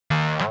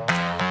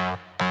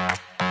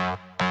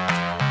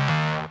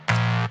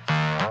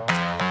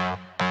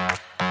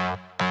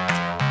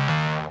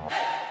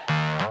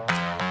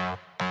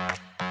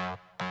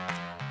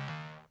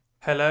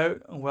Hello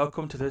and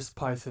welcome to this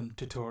Python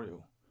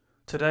tutorial.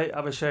 Today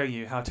I'll be showing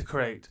you how to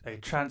create a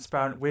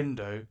transparent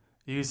window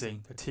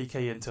using the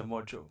tkinter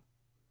module.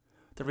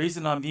 The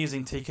reason I'm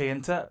using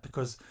tkinter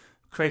because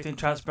creating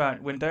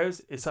transparent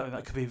windows is something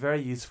that can be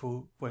very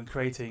useful when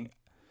creating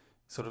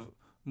sort of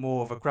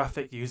more of a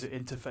graphic user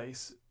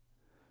interface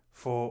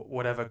for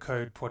whatever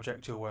code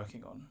project you're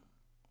working on.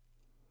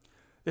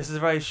 This is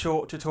a very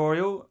short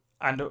tutorial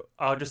and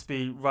I'll just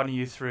be running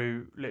you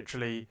through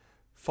literally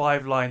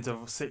 6 lines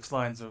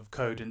of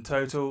code in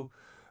total,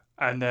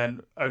 and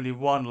then only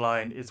one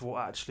line is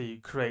what actually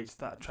creates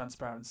that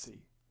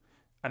transparency.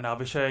 And I'll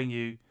be showing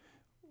you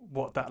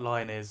what that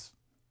line is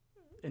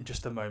in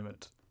just a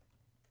moment.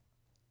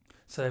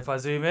 So if I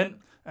zoom in,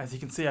 as you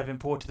can see, I've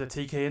imported the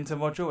tkinter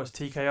module as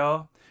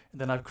tkr,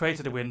 and then I've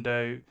created a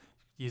window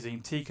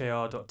using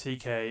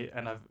tkr.tk,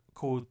 and I've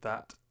called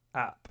that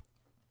app.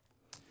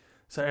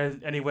 So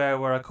anywhere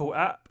where I call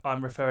app,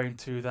 I'm referring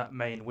to that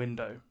main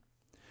window.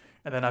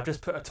 And then I've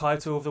just put a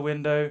title of the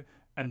window,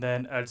 and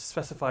then I've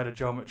specified a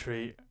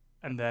geometry,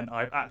 and then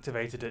I've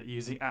activated it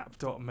using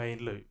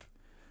app.mainLoop.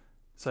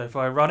 So if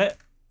I run it,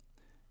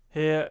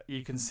 here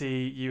you can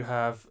see you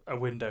have a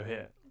window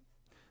here,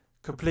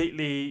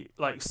 completely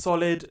like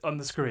solid on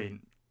the screen.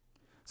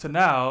 So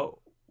now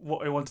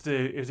what we want to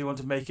do is we want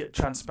to make it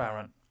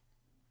transparent.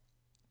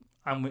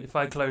 And if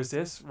I close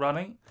this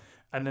running,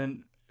 and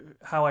then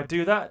how I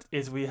do that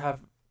is we have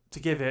to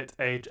give it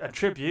a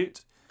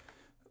attribute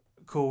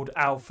called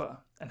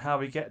alpha, and how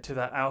we get to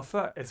that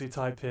alpha is we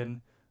type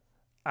in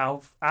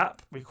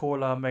app, we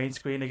call our main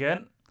screen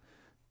again,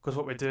 because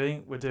what we're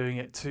doing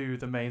it to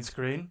the main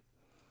screen,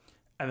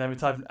 and then we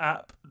type in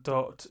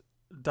app.wm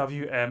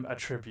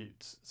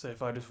attributes. So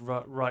if I just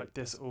write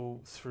this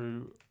all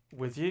through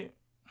with you,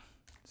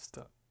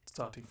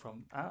 starting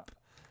from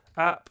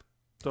app.wm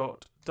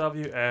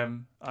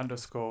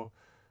underscore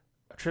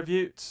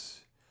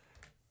attributes,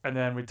 and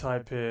then we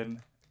type in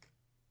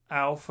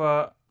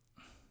alpha.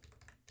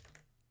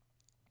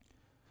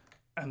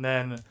 And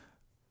then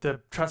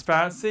the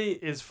transparency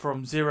is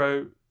from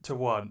 0 to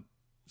 1.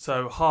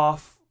 So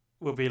half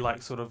will be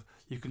like sort of,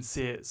 you can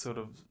see it sort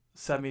of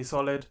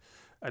semi-solid,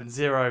 and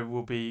 0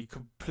 will be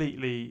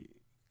completely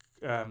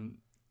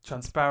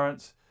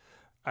transparent,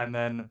 and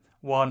then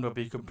 1 will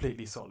be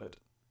completely solid.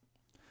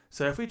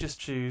 So if we just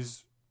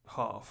choose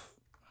half,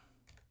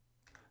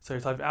 so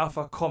type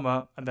alpha,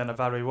 comma, and then a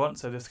value we want,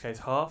 so in this case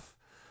half,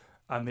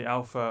 and the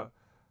alpha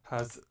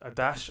has a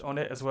dash on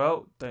it as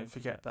well, don't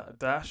forget that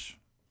dash.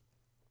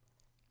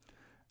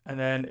 And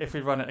then if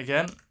we run it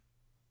again,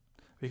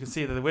 we can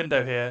see that the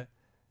window here,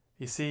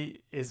 you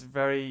see, is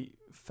very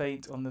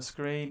faint on the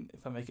screen.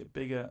 If I make it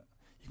bigger,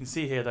 you can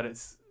see here that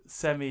it's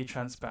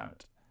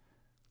semi-transparent.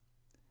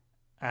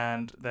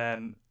 And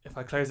then if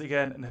I close it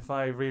again, and if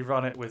I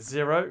rerun it with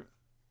 0,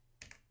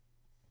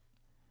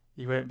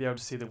 you won't be able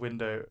to see the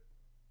window.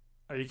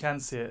 Or you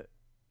can see it,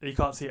 but you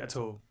can't see it at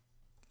all.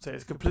 So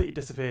it's completely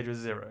disappeared with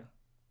 0.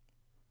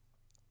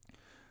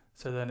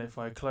 So then if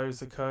I close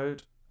the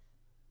code,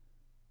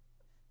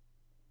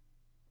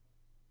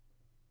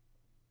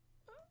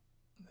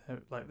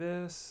 like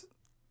this,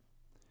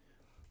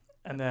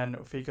 and then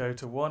if we go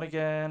to 1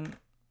 again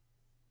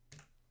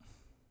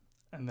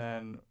and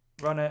then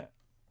run it,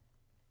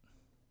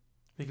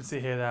 we can see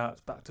here now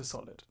it's back to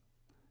solid.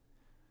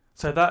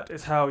 So that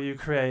is how you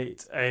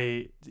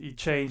you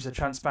change the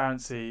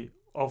transparency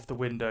of the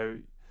window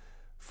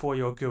for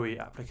your GUI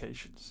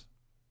applications.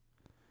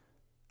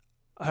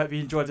 I hope you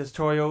enjoyed this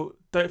tutorial.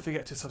 Don't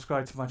forget to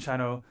subscribe to my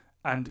channel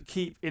and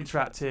keep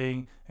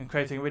interacting and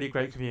creating a really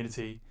great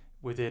community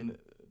within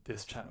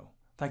this channel.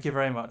 Thank you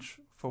very much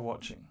for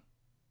watching.